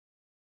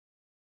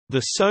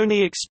The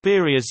Sony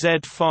Xperia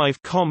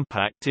Z5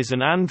 Compact is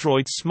an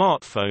Android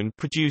smartphone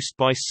produced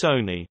by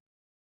Sony.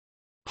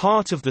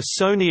 Part of the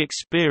Sony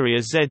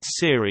Xperia Z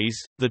series,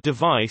 the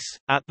device,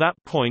 at that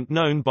point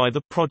known by the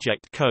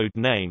project code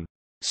name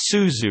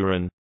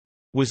Suzerain,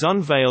 was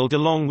unveiled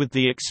along with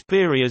the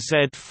Xperia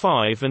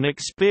Z5 and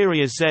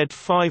Xperia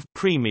Z5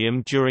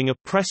 Premium during a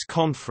press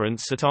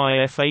conference at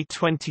IFA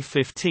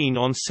 2015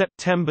 on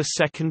September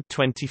 2,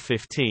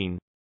 2015.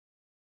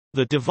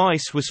 The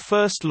device was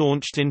first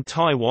launched in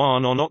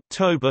Taiwan on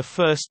October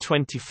 1,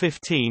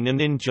 2015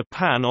 and in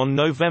Japan on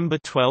November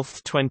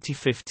 12,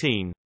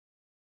 2015.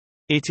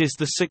 It is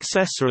the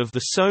successor of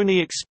the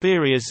Sony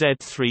Xperia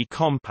Z3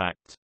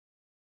 Compact.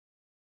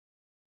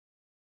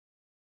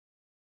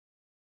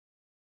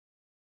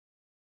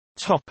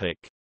 Topic: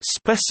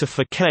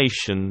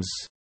 Specifications.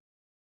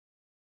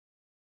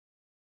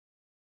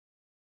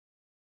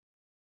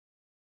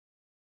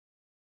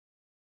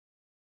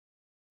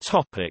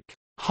 Topic: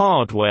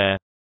 Hardware.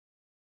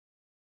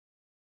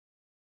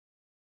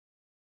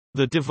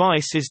 The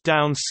device is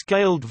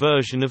down-scaled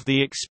version of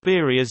the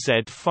Xperia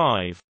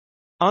Z5.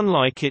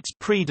 Unlike its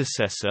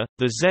predecessor,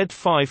 the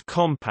Z5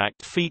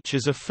 Compact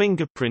features a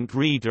fingerprint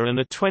reader and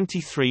a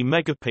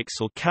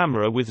 23-megapixel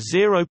camera with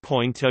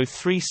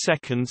 0.03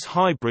 seconds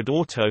hybrid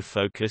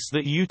autofocus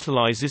that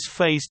utilizes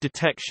phase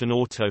detection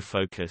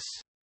autofocus.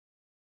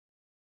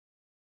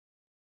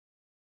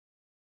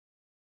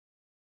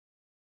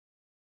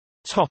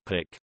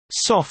 Topic: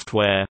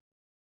 Software.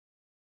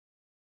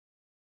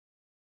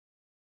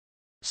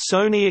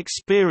 Sony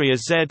Xperia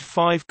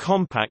Z5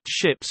 Compact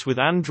ships with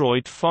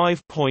Android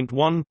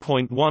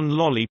 5.1.1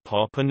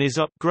 Lollipop and is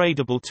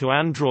upgradable to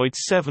Android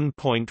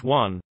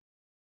 7.1.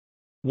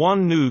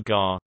 1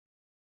 Nougat.